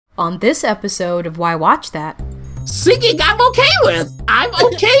On this episode of Why Watch That? Singing, I'm okay with. I'm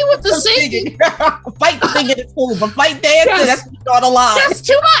okay with the singing. Fight singing is cool, but fight dancing, that's not allowed. That's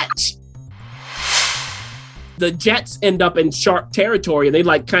too much. The Jets end up in shark territory and they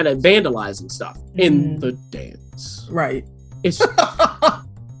like kind of vandalizing stuff in the dance. Right. It's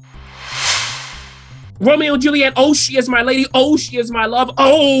Romeo and Juliet. Oh, she is my lady. Oh, she is my love.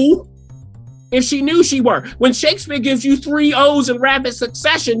 Oh, if she knew she were. When Shakespeare gives you 3 O's in rapid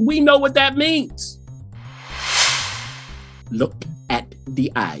succession, we know what that means. Look at the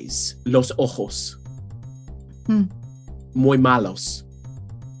eyes. Los ojos. Muy malos.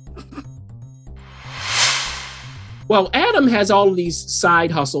 Well, Adam has all of these side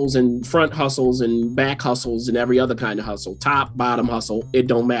hustles and front hustles and back hustles and every other kind of hustle. Top, bottom hustle. It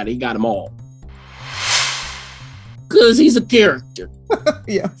don't matter. He got them all. Because he's a character.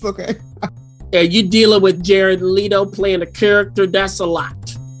 Yes, okay. And you dealing with Jared Leto playing a character, that's a lot.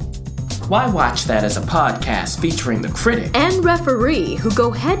 Why Watch That is a podcast featuring the critic and referee who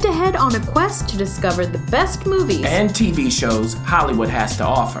go head-to-head on a quest to discover the best movies and TV shows Hollywood has to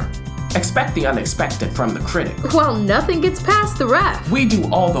offer. Expect the unexpected from the critic. Well, nothing gets past the ref. We do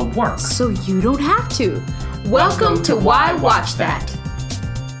all the work. So you don't have to. Welcome to Why Watch That.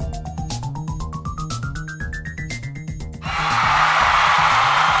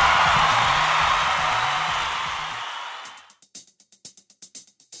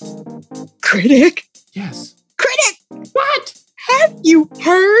 Critic? Yes. Critic! What? Have you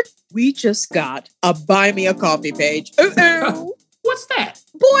heard? We just got a Buy Me a Coffee page. Uh-oh. What's that?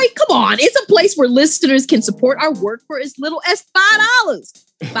 Boy, come on. It's a place where listeners can support our work for as little as $5.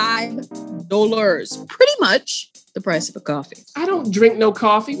 $5. Pretty much the price of a coffee. I don't drink no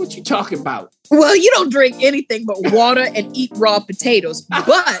coffee. What you talking about? Well, you don't drink anything but water and eat raw potatoes,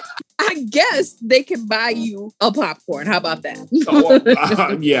 but I guess they can buy you a popcorn. How about that?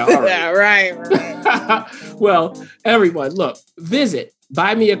 Yeah, all right. Yeah, right. Well, everyone, look, visit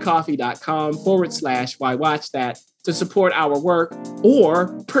buymeacoffee.com/why watch that to support our work or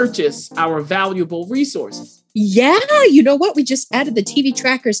purchase our valuable resources. Yeah, you know what? We just added the TV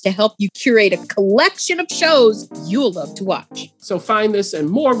trackers to help you curate a collection of shows you'll love to watch. So find this and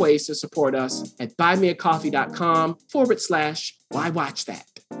more ways to support us at buymeacoffee.com/why watch that.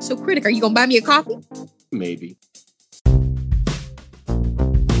 So, Critic, are you going to buy me a coffee? Maybe.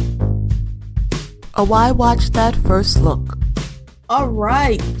 A Why Watch That first look. All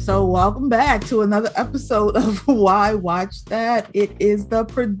right, so welcome back to another episode of Why Watch That. It is the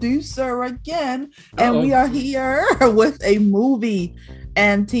producer again, and we are here with a movie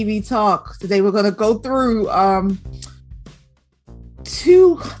and TV talk. Today we're going to go through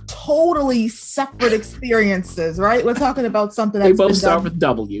 2 totally separate experiences, right? We're talking about something that's they both start with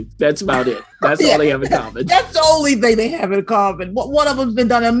W. That's about it. That's all they have in common. That's the only thing they have in common. One of them's been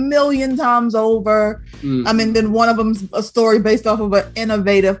done 1,000,000 times over. I mean, then one of them's a story based off of an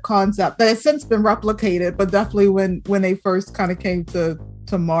innovative concept that has since been replicated, but definitely when they first kind of came to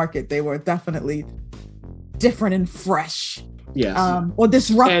market, they were definitely different and fresh. Yes. Or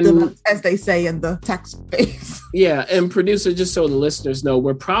disruptive, as they say in the tech space. Yeah, and producer, just so the listeners know,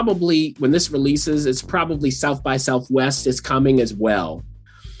 we're probably, when this releases, it's probably South by Southwest is coming as well.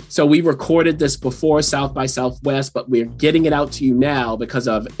 So we recorded this before South by Southwest, but we're getting it out to you now because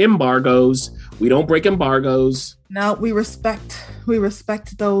of embargoes. We don't break embargoes. No, we respect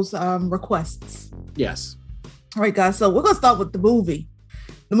those requests. Yes. All right, guys. So we're gonna start with the movie.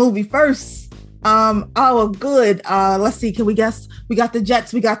 The movie first. Let's see. Can we guess? We got the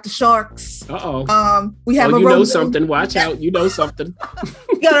Jets. We got the Sharks. We have you know something. Watch out. You know something.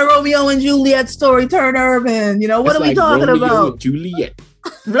 We got a Romeo and Juliet story. Turn urban. You know what are we talking about? Juliet.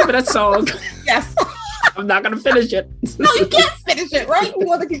 Remember that song? Yes. I'm not gonna finish it. No, you can't finish it, right? We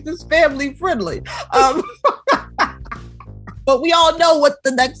want to keep this family friendly. But we all know what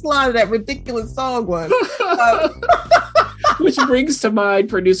the next line of that ridiculous song was. Which brings to mind,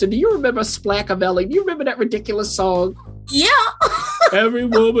 producer, do you remember Splackavelli? Do you remember that ridiculous song? Yeah. Every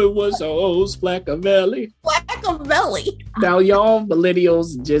woman was so Splackavelli. Splackavelli. Now, y'all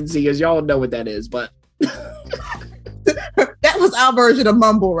millennials, Gen Zers, y'all know what that is, but... That was our version of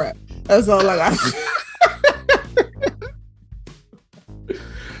mumble rap. That's all I got.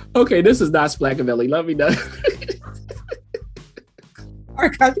 Okay, this is not Splackavelli. Let me know. All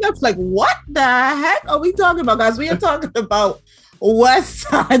right, guys, that's like, what the heck are we talking about, guys? We are talking about West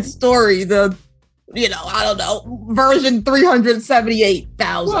Side Story, the, I don't know, version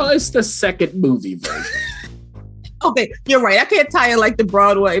 378,000. Well, it's the second movie version. Okay, you're right. I can't tie in like the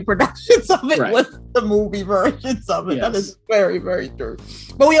Broadway productions of it Right. with the movie versions of it. Yes. That is very, very true.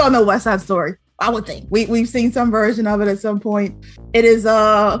 But we all know West Side Story. I would think we've seen some version of it at some point. It is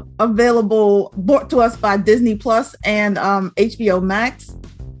available, brought to us by Disney Plus and HBO Max,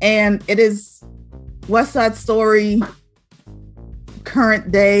 and it is West Side Story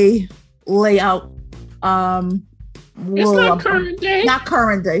current day layout. It's not current day. Not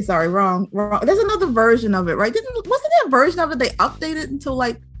current day. Sorry, wrong. There's another version of it, right? Wasn't there a version of it they updated until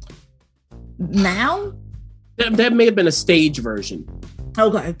like now? That may have been a stage version.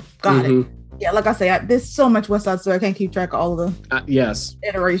 Okay, got it. Yeah, like I say, there's so much West Side Story. I can't keep track of all of the yes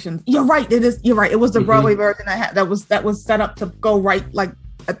iterations. You're right. It is. You're right. It was the Broadway version that was set up to go right like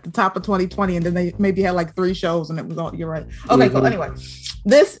at the top of 2020, and then they maybe had like 3 shows, and it was all. You're right. Okay, cool. Anyway,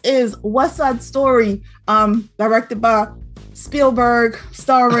 this is West Side Story, directed by Spielberg,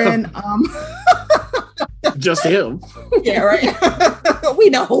 starring just him. Yeah, right. We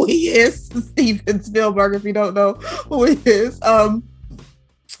know who he is, Steven Spielberg. If you don't know who he is,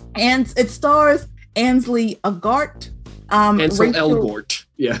 and it stars Ainsley Elgort, Ansel Elgort,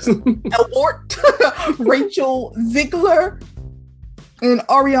 yes, Elgort, Rachel Ziegler, and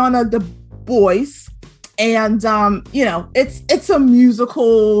Ariana DeBose. And it's a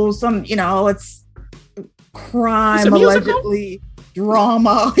musical. It's crime, allegedly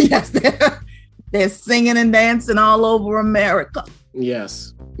drama. Yes, they're singing and dancing all over America.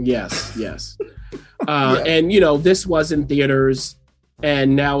 Yes. And this was in theaters,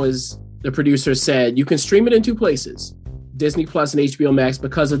 and now, as the producer said, you can stream it in 2 places, Disney Plus and HBO Max,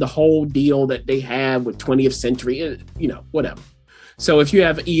 because of the whole deal that they have with 20th Century, whatever. So if you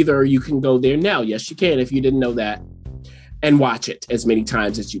have either, you can go there now. Yes, you can, if you didn't know that, and watch it as many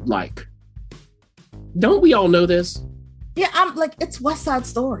times as you'd like. Don't we all know this? Yeah, I'm like, it's West Side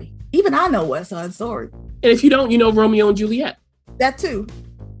Story. Even I know West Side Story. And if you don't, you know Romeo and Juliet. That too.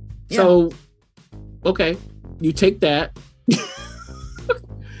 Yeah. So, okay, you take that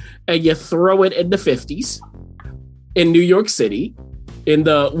and you throw it in the 50s in New York City, in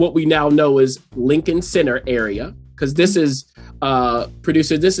the what we now know as Lincoln Center area, because this is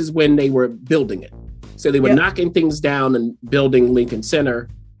producer. This is when they were building it, so they were knocking things down and building Lincoln Center,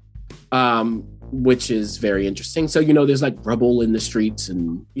 which is very interesting. So there's like rubble in the streets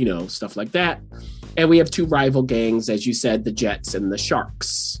and stuff like that. And we have 2 rival gangs, as you said, the Jets and the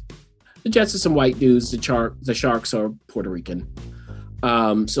Sharks. The Jets are some white dudes. The Sharks are Puerto Rican.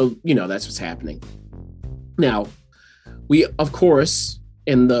 So that's what's happening. Now, we of course,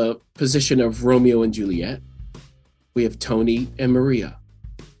 in the position of Romeo and Juliet, we have Tony and Maria.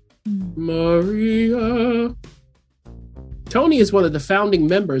 Maria. Tony is one of the founding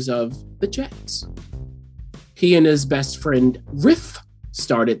members of the Jets. He and his best friend Riff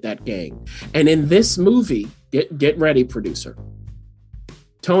started that gang. And in this movie, get ready, producer.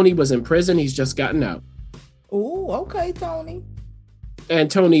 Tony was in prison. He's just gotten out. Oh, okay, Tony. And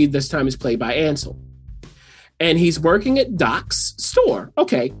Tony this time is played by Ansel. And he's working at Doc's store.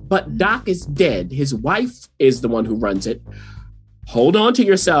 Okay, but Doc is dead. His wife is the one who runs it. Hold on to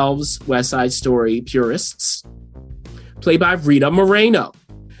yourselves, West Side Story purists. Played by Rita Moreno.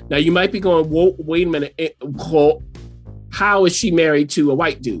 Now, you might be going, whoa, wait a minute. How is she married to a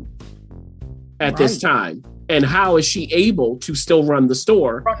white dude at this time? And how is she able to still run the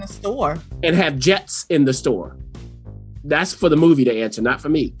store? And have Jets in the store? That's for the movie to answer, not for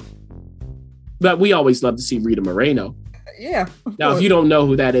me. But we always love to see Rita Moreno. Yeah. Now, if you don't know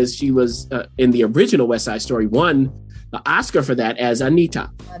who that is, she was in the original West Side Story, won the Oscar for that as Anita.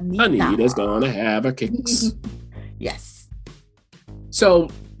 Anita's gonna have her kicks. Yes. So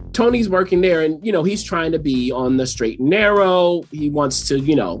Tony's working there, and he's trying to be on the straight and narrow. He wants to,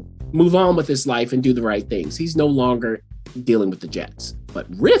 move on with his life and do the right things. He's no longer dealing with the Jets. But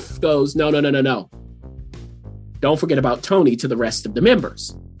Riff goes, no. Don't forget about Tony to the rest of the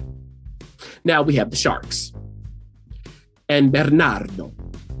members. Now we have the Sharks. And Bernardo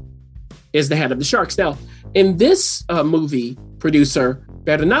is the head of the Sharks. Now, in this movie, producer,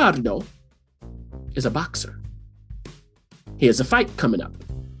 Bernardo is a boxer. He has a fight coming up.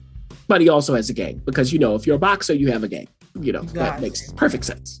 But he also has a gang. Because, if you're a boxer, you have a gang. That makes perfect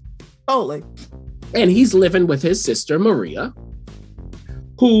sense. Totally. And he's living with his sister, Maria,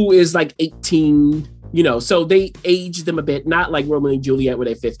 who is like 18, so they age them a bit, not like Romeo and Juliet where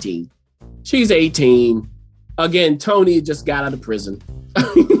they're 15. She's 18. Again, Tony just got out of prison.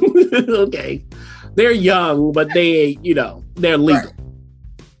 Okay. They're young, but they're legal. Right.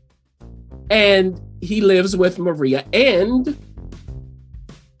 And he lives with Maria and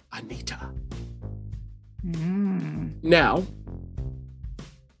Anita. Now,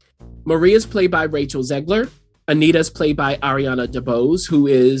 Maria's played by Rachel Zegler. Anita's played by Ariana DeBose, who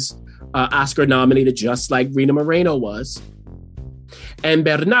is Oscar nominated just like Rita Moreno was. And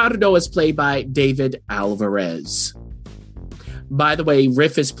Bernardo is played by David Alvarez. By the way,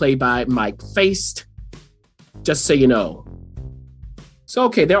 Riff is played by Mike Feist, just so you know. So,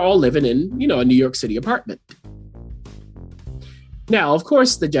 okay, they're all living in, a New York City apartment. Now, of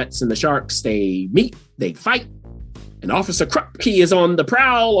course, the Jets and the Sharks, they meet, they fight, and Officer Krupke is on the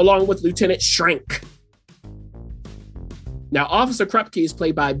prowl along with Lieutenant Schrank. Now, Officer Krupke is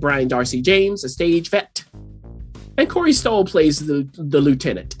played by Brian Darcy James, a stage vet. And Corey Stoll plays the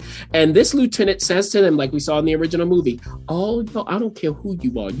lieutenant. And this lieutenant says to them, like we saw in the original movie, "Oh, no, I don't care who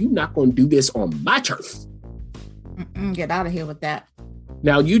you are. You're not going to do this on my turf. Get out of here with that."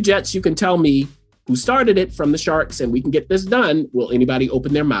 Now, you Jets, you can tell me who started it from the Sharks, and we can get this done. Will anybody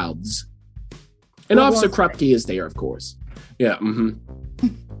open their mouths? And Officer Krupke is there, of course. Yeah. Mm-hmm.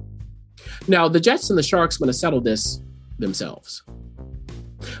 Now, the Jets and the Sharks want to settle this themselves.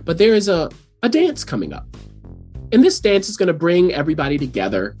 But there is a dance coming up. And this dance is going to bring everybody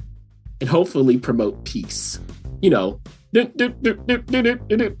together and hopefully promote peace.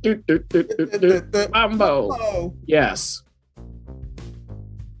 Mambo. Yes.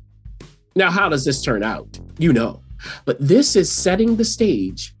 Now, how does this turn out? But this is setting the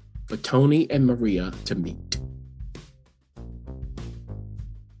stage for Tony and Maria to meet.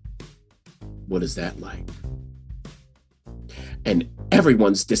 What is that like? And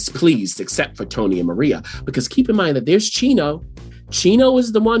everyone's displeased except for Tony and Maria, because keep in mind that there's Chino. Chino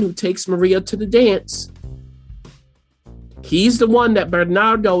is the one who takes Maria to the dance. He's the one that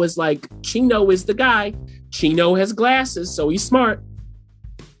Bernardo is like, Chino is the guy. Chino has glasses, so he's smart.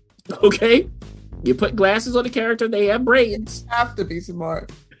 Okay? You put glasses on the character, they have brains. Have to be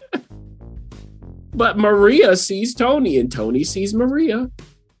smart. But Maria sees Tony and Tony sees Maria.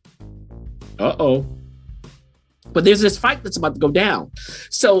 Uh-oh. But there's this fight that's about to go down.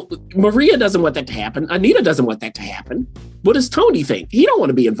 So Maria doesn't want that to happen. Anita doesn't want that to happen. What does Tony think? He don't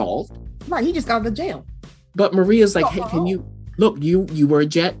want to be involved. Right, he just got out of jail. But Maria's like, hey, can you, look, you were a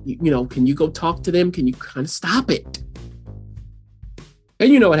Jet, can you go talk to them? Can you kind of stop it? And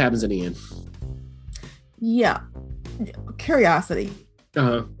you know what happens in the end. Yeah. Curiosity.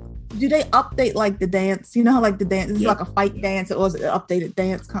 Uh-huh. Do they update like the dance? You know how like the dance is like a fight dance? It was an updated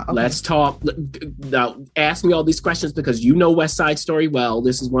dance. Okay. Let's talk. Now, ask me all these questions because you know West Side Story well.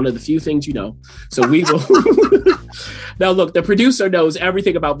 This is one of the few things you know. So we will. Now, look, the producer knows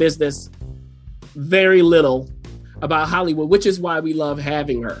everything about business, very little about Hollywood, which is why we love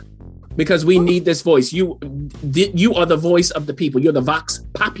having her. Because we need this voice. You are the voice of the people. You're the Vox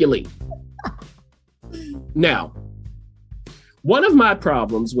Populi. Now, one of my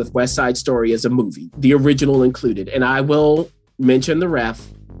problems with West Side Story as a movie, the original included, and I will mention the ref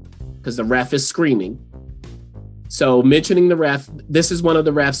because the ref is screaming. So mentioning the ref, this is one of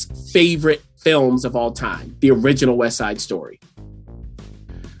the ref's favorite films of all time, the original West Side Story.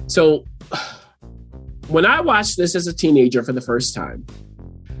 So when I watched this as a teenager for the first time,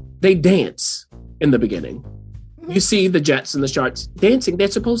 they dance in the beginning. You see the Jets and the Sharks dancing.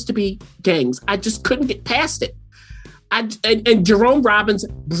 They're supposed to be gangs. I just couldn't get past it. And Jerome Robbins,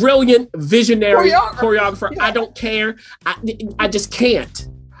 brilliant, visionary choreographer. Yeah. I don't care. I just can't.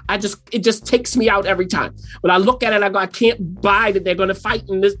 It just takes me out every time. When I look at it, I go, I can't buy that they're going to fight,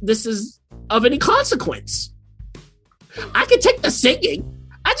 and this is of any consequence. I can take the singing.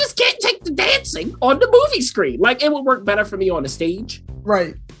 I just can't take the dancing on the movie screen. Like, it would work better for me on the stage.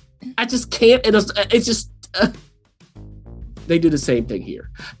 Right. I just can't. It's just, they do the same thing here.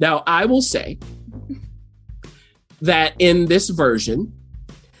 Now, I will say that in this version,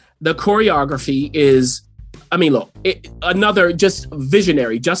 the choreography is, another just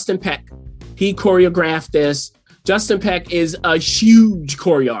visionary. Justin Peck, he choreographed this. Justin Peck is a huge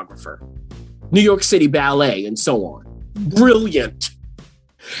choreographer. New York City Ballet and so on. Brilliant.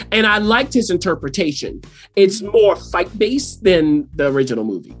 And I liked his interpretation. It's more fight-based than the original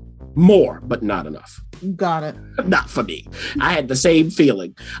movie. More, but not enough. Got it. Not for me. I had the same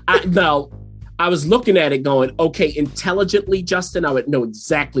feeling. I was looking at it going, okay, intelligently, Justin, I would know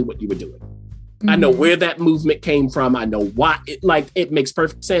exactly what you were doing. Mm-hmm. I know where that movement came from. I know why. It makes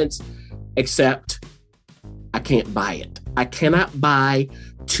perfect sense, except I can't buy it. I cannot buy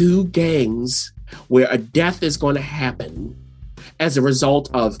two gangs where a death is going to happen as a result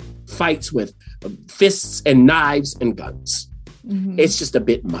of fights with fists and knives and guns. Mm-hmm. It's just a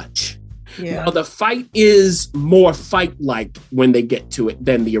bit much. Yeah. Now, the fight is more fight-like when they get to it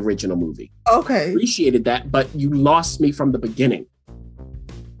than the original movie. Okay. Appreciated that, but you lost me from the beginning.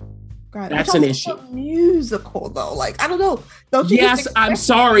 That's an issue. A musical though, like I don't know. Don't you? Yes, I'm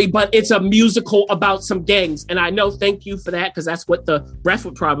sorry, but it's a musical about some gangs, and I know. Thank you for that, because that's what the ref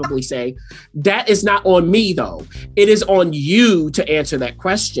would probably say. That is not on me though. It is on you to answer that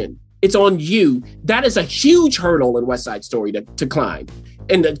question. It's on you. That is a huge hurdle in West Side Story to climb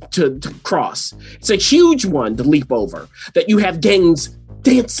and to cross. It's a huge one to leap over. That you have gangs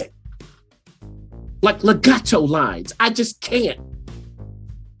dancing like legato lines. I just can't.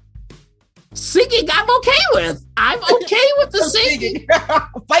 Singing, I'm okay with. I'm okay with the singing.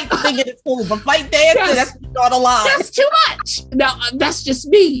 Fight singing is cool, but fight dancing, that's not a lot. That's too much. Now, that's just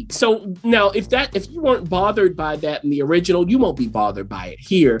me. So now, if you weren't bothered by that in the original, you won't be bothered by it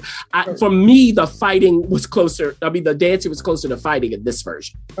here. For me, the fighting was closer. I mean, the dancing was closer to fighting in this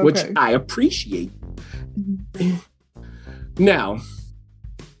version, which I appreciate. Now,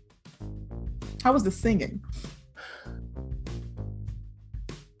 how was the singing?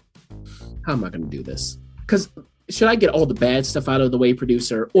 How am I going to do this? Because should I get all the bad stuff out of the way,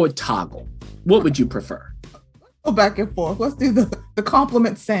 producer, or toggle? What would you prefer? Go back and forth. Let's do the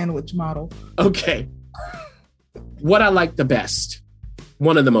compliment sandwich model. Okay. What I liked the best,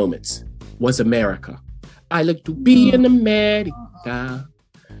 one of the moments, was America. I like to be in America.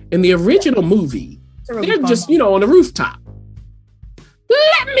 In the original movie, they're just, on the rooftop.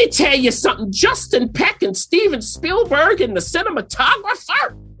 Let me tell you something. Justin Peck and Steven Spielberg and the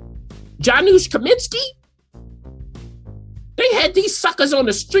cinematographer, Janusz Kaminski, they had these suckers on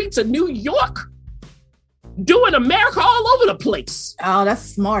the streets of New York doing America all over the place. Oh, that's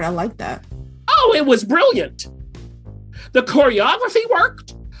smart. I like that. Oh, it was brilliant. The choreography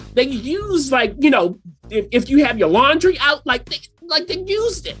worked. They used if you have your laundry out, they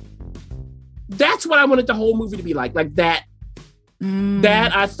used it. That's what I wanted the whole movie to be like that.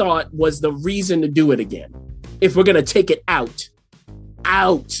 That I thought was the reason to do it again. If we're going to take it out.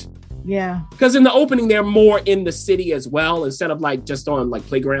 Yeah. Because in the opening, they're more in the city as well, instead of just on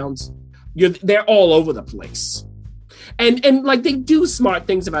playgrounds. They're all over the place. And they do smart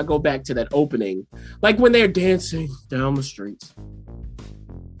things if I go back to that opening. Like when they're dancing down the streets.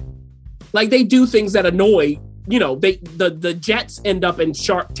 They do things that annoy, the Jets end up in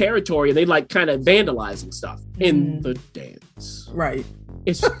sharp territory and they kind of vandalizing stuff in the dance. Right.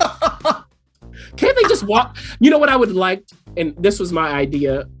 It's can't they just walk? You know what I would like? And this was my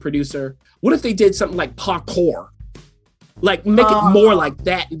idea, producer. What if they did something like parkour? Make it more like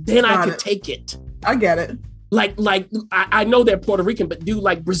that. And then I could take it. I get it. I know they're Puerto Rican, but do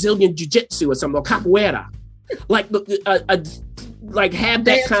Brazilian jiu-jitsu or something, or capoeira. Have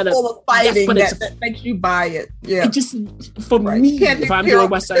that kind of fighting that makes you buy it. Yeah. It just, for me, if I'm doing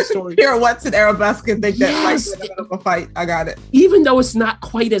West Side Story. Pirouettes and arabesque and think that a fight. I got it. Even though it's not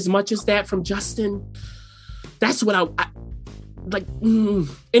quite as much as that from Justin, that's what I like.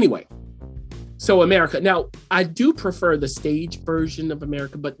 Anyway, so America. Now, I do prefer the stage version of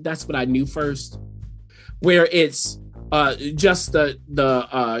America, but that's what I knew first, where it's just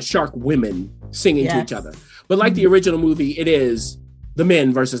the shark women singing to each other. But the original movie, it is the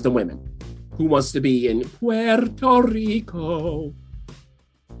men versus the women. Who wants to be in Puerto Rico?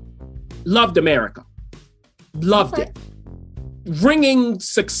 Loved America. Loved it. Ringing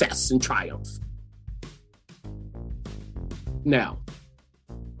success and triumph. Now,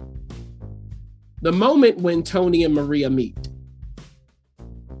 the moment when Tony and Maria meet.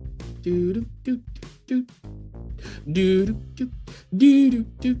 Do do do do do do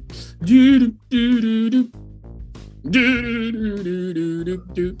do do do do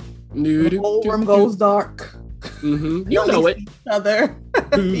do. The whole room goes dark. You know it. Each other.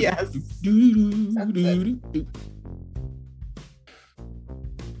 Yes.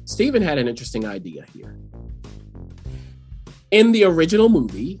 Steven had an interesting idea here. In the original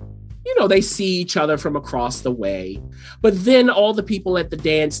movie, they see each other from across the way, but then all the people at the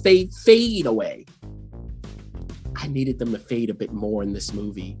dance, they fade away. I needed them to fade a bit more in this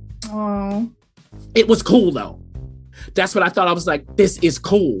movie. Oh. It was cool though. That's what I thought. I was like, this is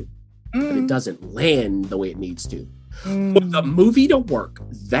cool, but it doesn't land the way it needs to. For the movie to work,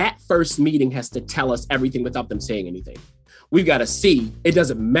 that first meeting has to tell us everything without them saying anything. We've got to see. It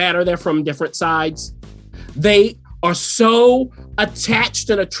doesn't matter. They're from different sides. They are so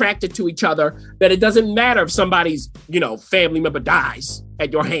attached and attracted to each other that it doesn't matter if somebody's, family member dies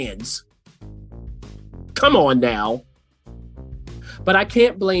at your hands. Come on now. But I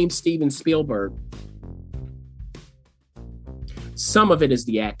can't blame Steven Spielberg. Some of it is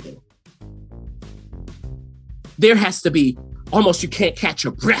the acting. There has to be almost you can't catch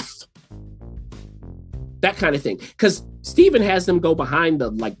your breath. That kind of thing. Because Steven has them go behind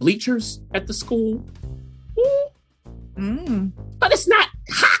the bleachers at the school. But it's not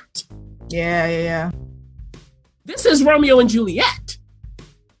hot. Yeah. This is Romeo and Juliet.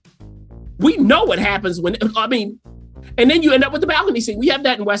 We know what happens when, and then you end up with the balcony scene. We have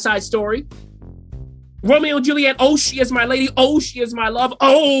that in West Side Story. Romeo and Juliet, oh, she is my lady. Oh, she is my love.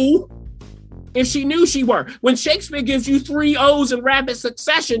 Oh, if she knew she were. When Shakespeare gives you 3 O's in rapid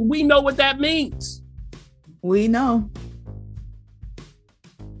succession, we know what that means. We know.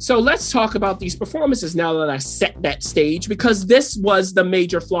 So let's talk about these performances now that I set that stage, because this was the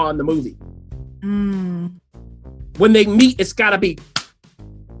major flaw in the movie. When they meet, it's got to be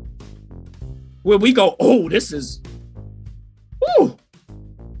where we go, oh, this is, ooh.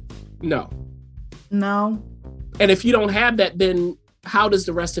 No. And if you don't have that, then how does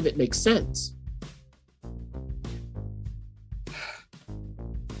the rest of it make sense?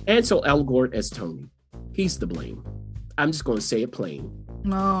 Ansel Elgort as Tony. He's to blame. I'm just going to say it plain.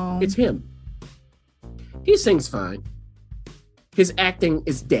 No. It's him. He sings fine. His acting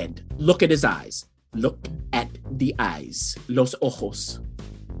is dead. Look at his eyes. Look at the eyes. Los ojos.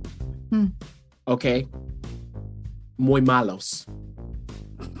 Okay? Muy malos.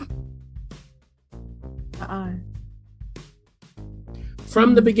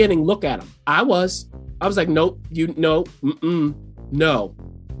 From the beginning, look at him. I was like, nope, no.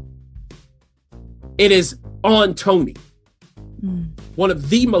 It is on Tony. One of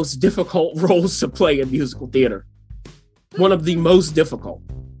the most difficult roles to play in musical theater. One of the most difficult,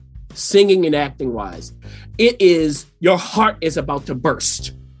 singing and acting wise. It is, your heart is about to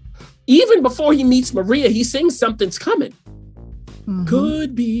burst. Even before he meets Maria, he sings Something's Coming.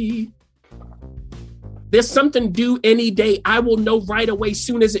 Could be. There's something due any day. I will know right away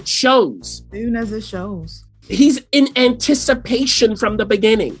soon as it shows. Soon as it shows. He's in anticipation from the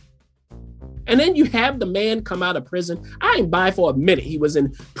beginning. And then you have the man come out of prison. I ain't buy for a minute he was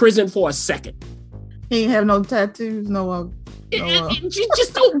in prison for a second. He ain't have no tattoos, You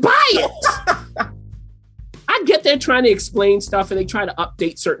just don't buy it. I get they're trying to explain stuff and they try to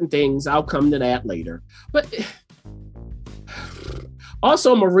update certain things. I'll come to that later. But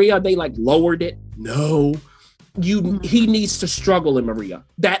also Maria, they like lowered it. No, he needs to struggle in Maria.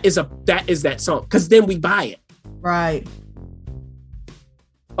 That is that song. Because then we buy it. Right.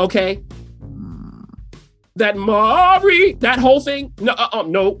 Okay. That Mari, that whole thing.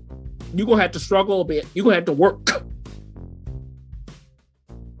 No. You're going to have to struggle a bit. You're going to have to work.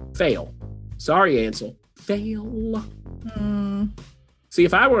 Fail. Sorry, Ansel. Fail. See,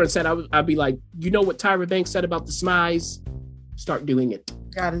 if I were on set, I'd be like, you know what Tyra Banks said about the smize? Start doing it.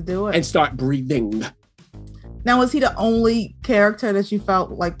 Gotta do it. And start breathing. Now, was he the only character that you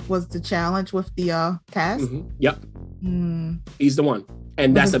felt like was the challenge with the cast? Yep. He's the one.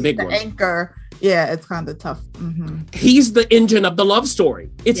 And that's a big one. Anchor. Yeah, it's kind of tough. He's the engine of the love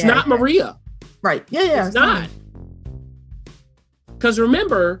story. It's not Maria. Right. Yeah. It's not. Because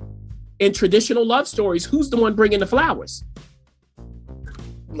remember, in traditional love stories, who's the one bringing the flowers?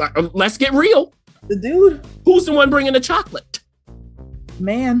 Let's get real. The dude. Who's the one bringing the chocolate?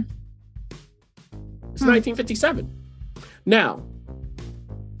 Man. It's 1957. Now,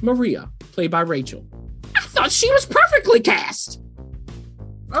 Maria, played by Rachel. I thought she was perfectly cast.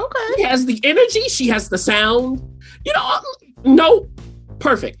 Okay. She has the energy. She has the sound. No,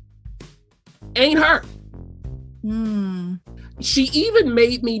 perfect. Ain't her. She even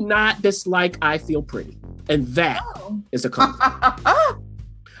made me not dislike I Feel Pretty. And that is a compliment.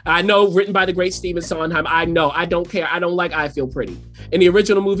 I know, written by the great Stephen Sondheim. I know. I don't care. I don't like I Feel Pretty. In the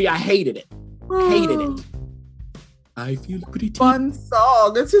original movie, I hated it. I Feel Pretty. Fun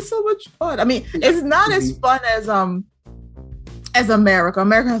song. It's just so much fun. I mean, it's not as fun as America.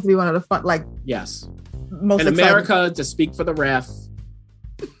 America has to be one of the fun, like, yes. Most in America, to speak for the ref,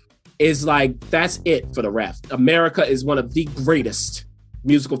 is like, that's it for the ref. America is one of the greatest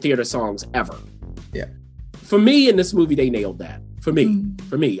musical theater songs ever. Yeah. For me, in this movie, they nailed that. For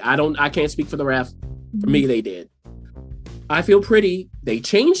me, I can't speak for the ref. For me, they did. I Feel Pretty. They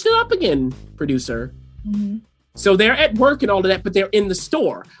changed it up again, producer. So they're at work and all of that, but they're in the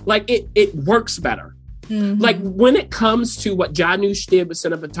store. Like it works better. Like when it comes to what Janusz did with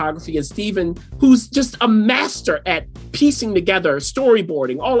cinematography and Steven, who's just a master at piecing together,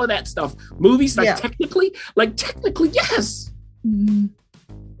 storyboarding, all of that stuff. Movies, technically, yes.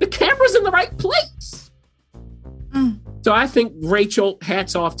 The camera's in the right place. So I think, Rachel,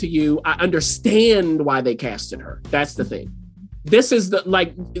 hats off to you. I understand why they casted her. That's the thing. This is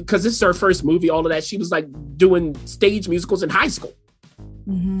because this is her first movie, all of that. She was like doing stage musicals in high school.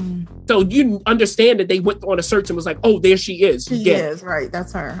 So you understand that they went on a search and was like, oh, there she is. She is, right.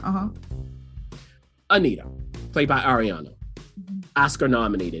 That's her. Anita, played by Ariana. Oscar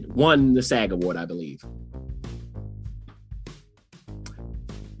nominated. Won the SAG Award, I believe.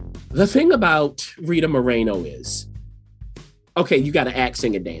 The thing about Rita Moreno is, okay, you got to act,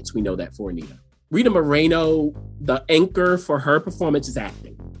 sing, and dance. We know that for Anita. Rita Moreno, the anchor for her performance is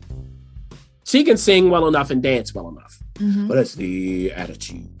acting. She can sing well enough and dance well enough, but it's the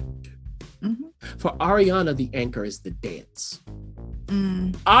attitude. For Ariana, the anchor is the dance.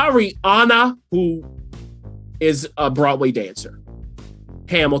 Ariana, who is a Broadway dancer,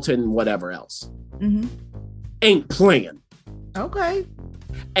 Hamilton, whatever else, ain't playing. Okay.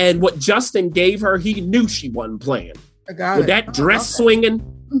 And what Justin gave her, he knew she wasn't playing. I got With it. that dress swinging,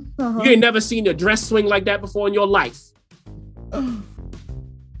 you ain't never seen a dress swing like that before in your life.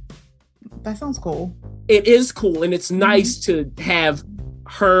 That sounds cool. It is cool, and it's nice to have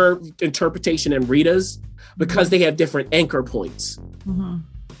her interpretation and Rita's because they have different anchor points.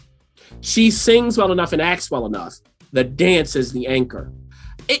 She sings well enough and acts well enough. The dance is the anchor.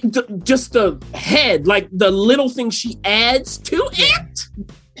 Just the head, like the little thing she adds to it.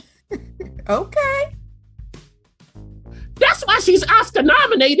 Okay. That's why she's Oscar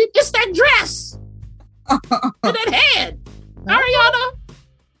nominated. It's that dress and that head. Ariana,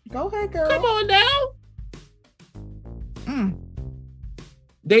 go ahead, girl. come on now.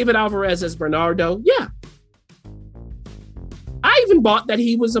 David Alvarez as Bernardo. Yeah. I even bought that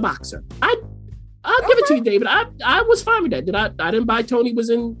he was a boxer. I'll give it to you, David. I was fine with that. I didn't buy Tony was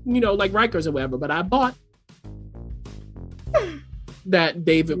in, like Rikers or whatever, but I bought that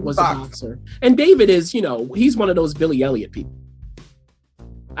David was a boxer. And David is, he's one of those Billy Elliot people.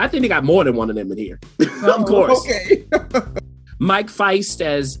 I think they got more than one of them in here. Of course. Okay. Mike Feist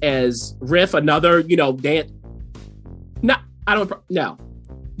as Riff, another, Dan. No, I don't. No.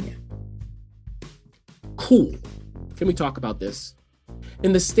 Yeah. Cool. Can we talk about this?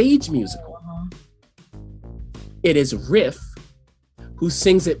 In the stage musical, it is Riff who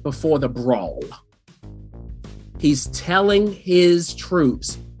sings it before the brawl. He's telling his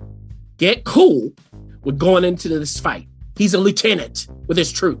troops, get cool. We're going into this fight. He's a lieutenant with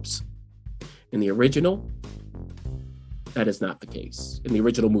his troops. In the original, that is not the case. In the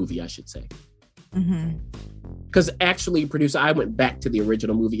original movie, I should say. Because actually, producer, I went back to the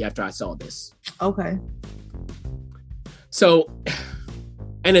original movie after I saw this. Okay. So,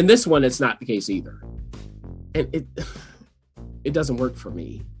 and in this one, it's not the case either. And it doesn't work for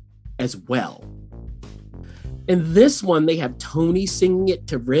me as well. In this one, they have Tony singing it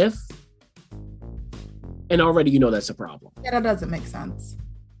to Riff. And already, that's a problem. Yeah, that doesn't make sense.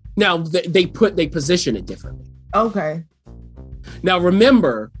 Now, they position it differently. Okay. Now,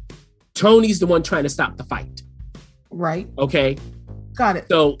 remember, Tony's the one trying to stop the fight. Right. Okay. Got it.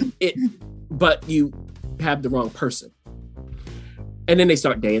 So but you have the wrong person. And then they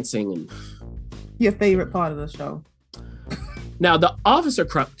start dancing and your favorite part of the show. Now, the Officer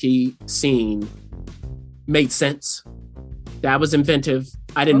Krupke scene made sense. That was inventive.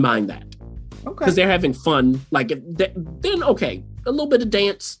 I didn't mind that. Okay. Because they're having fun. Like, then, okay, a little bit of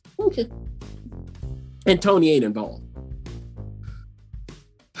dance. Okay. And Tony ain't involved.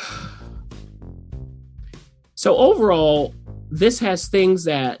 So overall, this has things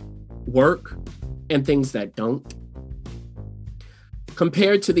that work and things that don't.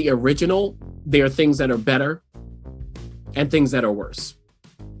 Compared to the original, there are things that are better and things that are worse.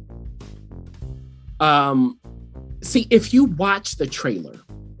 See, if you watch the trailer,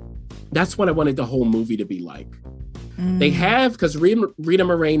 that's what I wanted the whole movie to be like. They have, because Rita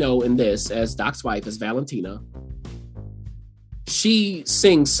Moreno in this, as Doc's wife, as Valentina, she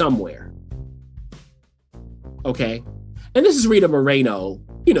sings somewhere. Okay? And this is Rita Moreno,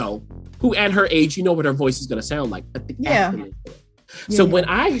 who at her age, what her voice is going to sound like. But the acting is there. So when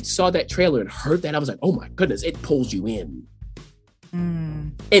I saw that trailer and heard that, I was like, oh my goodness, it pulls you in.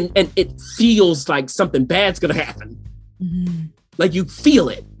 And it feels like something bad's going to happen. Like you feel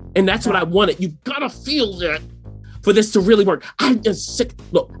it. And that's what I wanted. You got to feel that for this to really work. I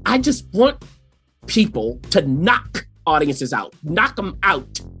just want people to knock audiences out, knock them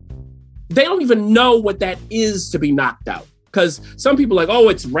out. They don't even know what that is to be knocked out. Because some people are like, oh,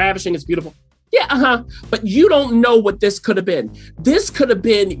 it's ravishing, it's beautiful. Yeah, but you don't know what this could have been. This could have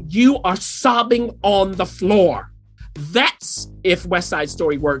been you are sobbing on the floor. That's, if West Side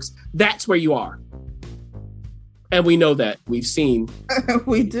Story works, that's where you are. And we know that. We've seen.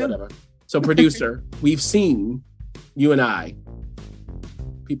 We do. Whatever. So, producer, we've seen, you and I,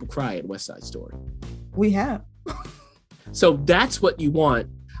 people cry at West Side Story. We have. So that's what you want.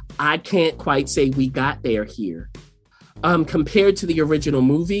 I can't quite say we got there here. Compared to the original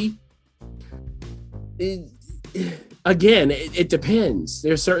movie, it depends.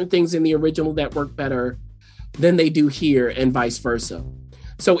 There are certain things in the original that work better than they do here and vice versa.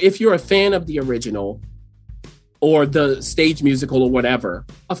 So if you're a fan of the original, or the stage musical or whatever,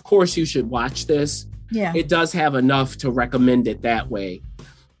 of course you should watch this. Yeah. It does have enough to recommend it that way.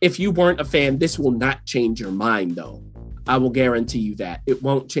 If you weren't a fan, this will not change your mind, though. I will guarantee you that. It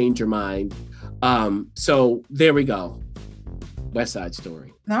won't change your mind. So there we go. West Side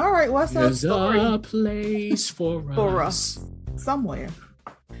Story. All right, West Side Story. There's a place for us. Somewhere.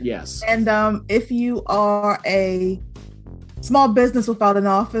 Yes. And if you are a small business without an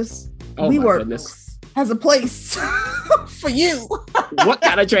office, WeWork has a place for you. What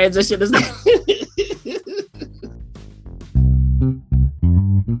kind of transition is that?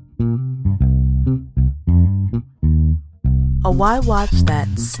 A Why Watch That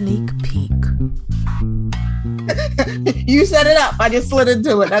sneak peek. You set it up. I just slid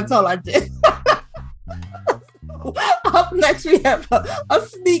into it. That's all I did. Up next, we have a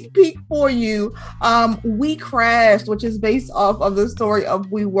sneak peek for you. We Crashed, which is based off of the story of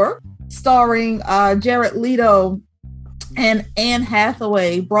WeWork, starring Jared Leto and Anne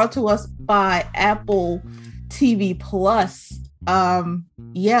Hathaway, brought to us by Apple TV Plus.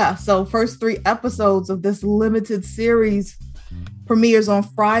 So first 3 episodes of this limited series premieres on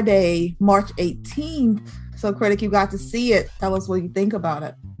Friday, March 18th. So, Critic, you got to see it. Tell us what you think about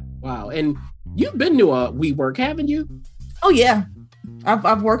it. Wow. And you've been to a WeWork, haven't you? Oh, yeah.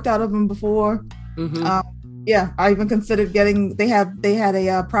 I've worked out of them before. Mm-hmm. I even considered getting, they had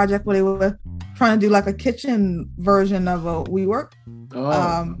a project where they were trying to do like a kitchen version of a WeWork.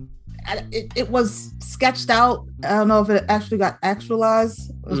 Oh. It was sketched out. I don't know if it actually got actualized.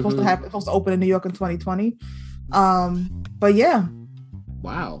 It was supposed to happen. It was supposed to open in New York in 2020. But yeah.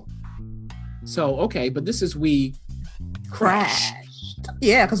 Wow. So, okay, but this is We Crashed.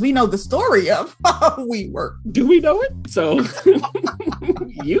 Yeah, because we know the story of WeWork. Do we know it? So,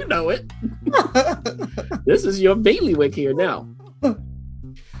 you know it. This is your bailiwick here now.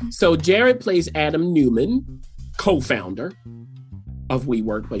 So, Jared plays Adam Newman, co-founder of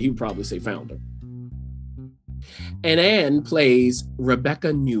WeWork, but he would probably say founder. And Anne plays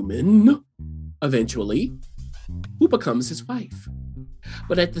Rebecca Newman, eventually, who becomes his wife.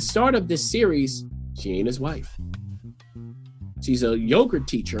 But at the start of this series, she ain't his wife. She's a yoga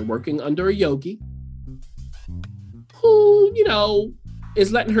teacher working under a yogi who,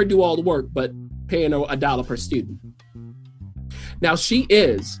 is letting her do all the work, but paying her $1 per student. Now, she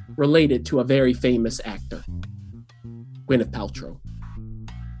is related to a very famous actor, Gwyneth Paltrow.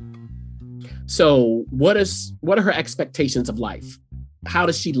 So what are her expectations of life? How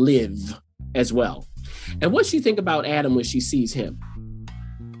does she live as well? And what does she think about Adam when she sees him?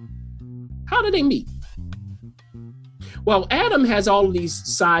 How do they meet? Well, Adam has all of these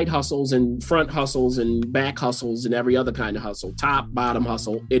side hustles and front hustles and back hustles and every other kind of hustle, top, bottom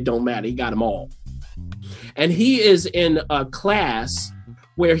hustle. It don't matter. He got them all. And he is in a class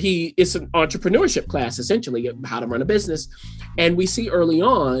where it's an entrepreneurship class, essentially, how to run a business. And we see early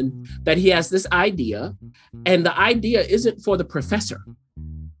on that he has this idea, and the idea isn't for the professor.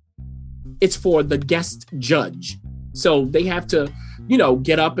 It's for the guest judge. So they have to,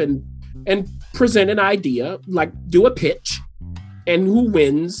 get up and present an idea, like do a pitch, and who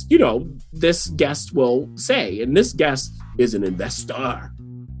wins, this guest will say, and this guest is an investor.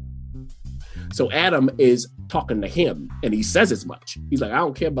 So Adam is talking to him, and he says as much. He's like, I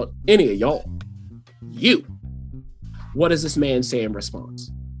don't care about any of y'all. You. What does this man say in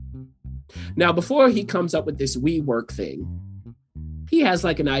response? Now, before he comes up with this WeWork thing, he has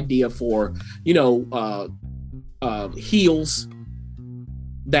like an idea for, heels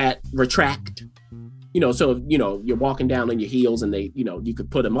that retract. So, you're walking down on your heels and they, you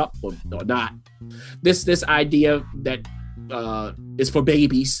could put them up or not. This idea that is for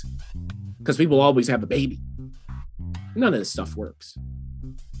babies, because people always have a baby. None of this stuff works.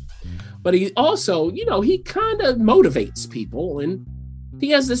 But he also, he kind of motivates people, and he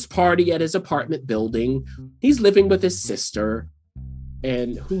has this party at his apartment building. He's living with his sister.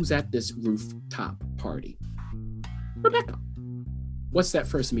 And who's at this rooftop party? Rebecca. What's that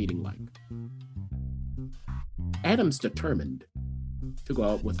first meeting like? Adam's determined to go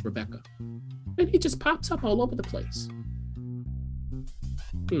out with Rebecca. And he just pops up all over the place.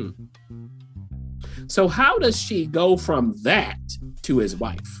 So how does she go from that to his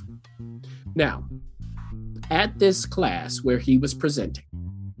wife? Now, at this class where he was presenting,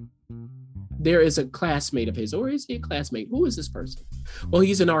 there is a classmate of his, or is he a classmate? Who is this person? Well,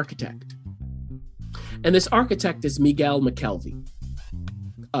 he's an architect. And this architect is Miguel McKelvey,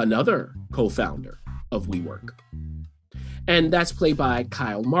 another co-founder of WeWork. And that's played by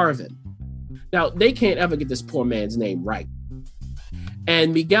Kyle Marvin. Now, they can't ever get this poor man's name right.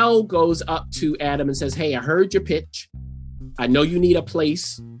 And Miguel goes up to Adam and says, hey, I heard your pitch. I know you need a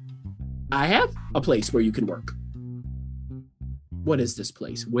place. I have a place where you can work. What is this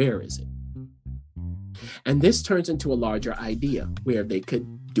place? Where is it? And this turns into a larger idea where they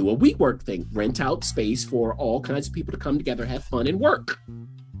could do a WeWork thing, rent out space for all kinds of people to come together, have fun, and work.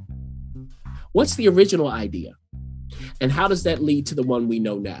 What's the original idea? And how does that lead to the one we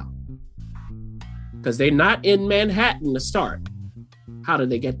know now? Because they're not in Manhattan to start. How do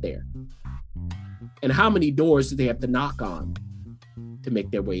they get there? And how many doors do they have to knock on to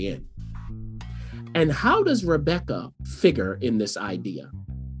make their way in? And how does Rebecca figure in this idea?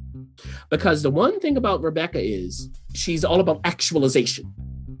 Because the one thing about Rebecca is she's all about actualization.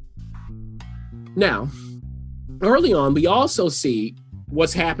 Now, early on, we also see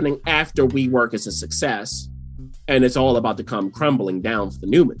what's happening after WeWork is a success, and it's all about to come crumbling down for the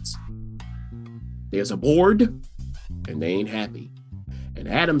Newmans. There's a board, and they ain't happy. And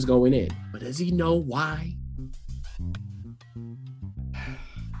Adam's going in, but does he know why?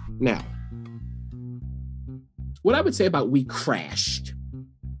 Now, what I would say about We Crashed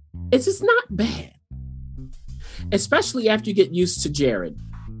is it's not bad, especially after you get used to Jared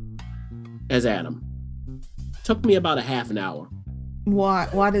as Adam. Took me about a half an hour.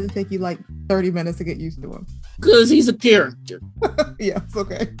 Why did it take you like 30 minutes to get used to him? Because he's a character. Yes,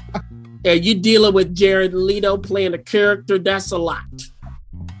 okay. And you're dealing with Jared Leto playing a character, that's a lot.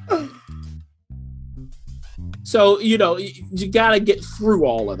 So, you know, you got to get through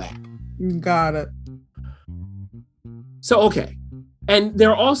all of that. Got it. So, okay. And there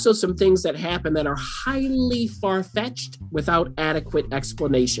are also some things that happen that are highly far-fetched without adequate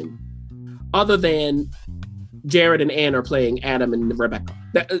explanation, other than Jared and Ann are playing Adam and Rebecca.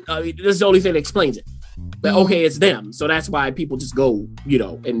 This is the only thing that explains it. But, okay, it's them. So that's why people just go, you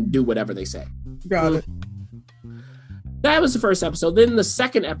know, and do whatever they say. Got it. That was the first episode. Then the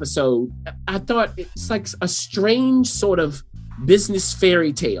second episode, I thought it's like a strange sort of business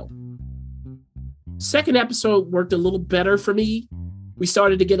fairy tale. Second episode worked a little better for me. We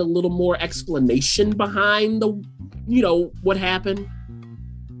started to get a little more explanation behind the, you know, what happened.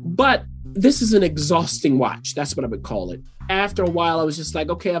 But this is an exhausting watch. That's what I would call it. After a while, I was just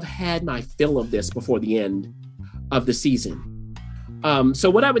like, okay, I've had my fill of this before the end of the season. So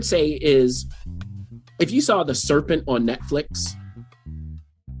what I would say is, if you saw The Serpent on Netflix,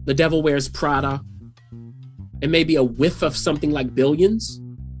 The Devil Wears Prada, and maybe a whiff of something like Billions,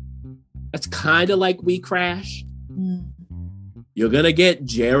 that's kind of like We Crashed. You're going to get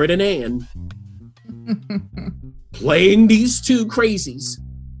Jared and Ann playing these two crazies.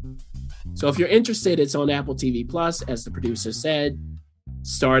 So if you're interested, it's on Apple TV Plus, as the producer said,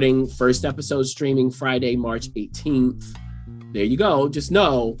 starting first episode streaming Friday, March 18th. There you go. Just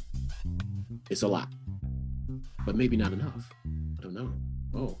know it's a lot, but maybe not enough. I don't know.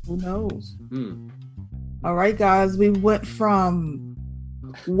 Oh, who knows? All right, guys, we went from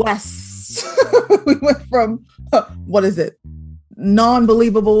West. We went from what is it?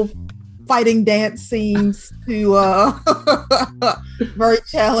 Non-believable fighting dance scenes to very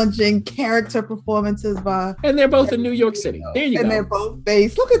challenging character performances by. And they're both in New York City. There you go. And they're both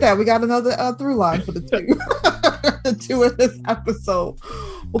based. Look at that. We got another through line for the two. The two in this episode.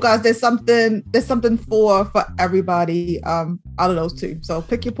 Well, guys, there's something for everybody out of those two. So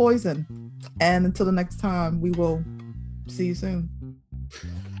pick your poison. And until the next time, we will see you soon.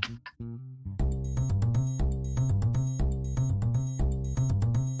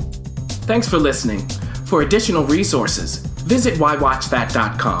 Thanks for listening. For additional resources, visit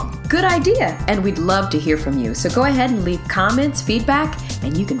whywatchthat.com. Good idea, and we'd love to hear from you. So go ahead and leave comments, feedback,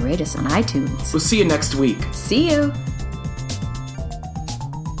 and you can rate us on iTunes. We'll see you next week. See you.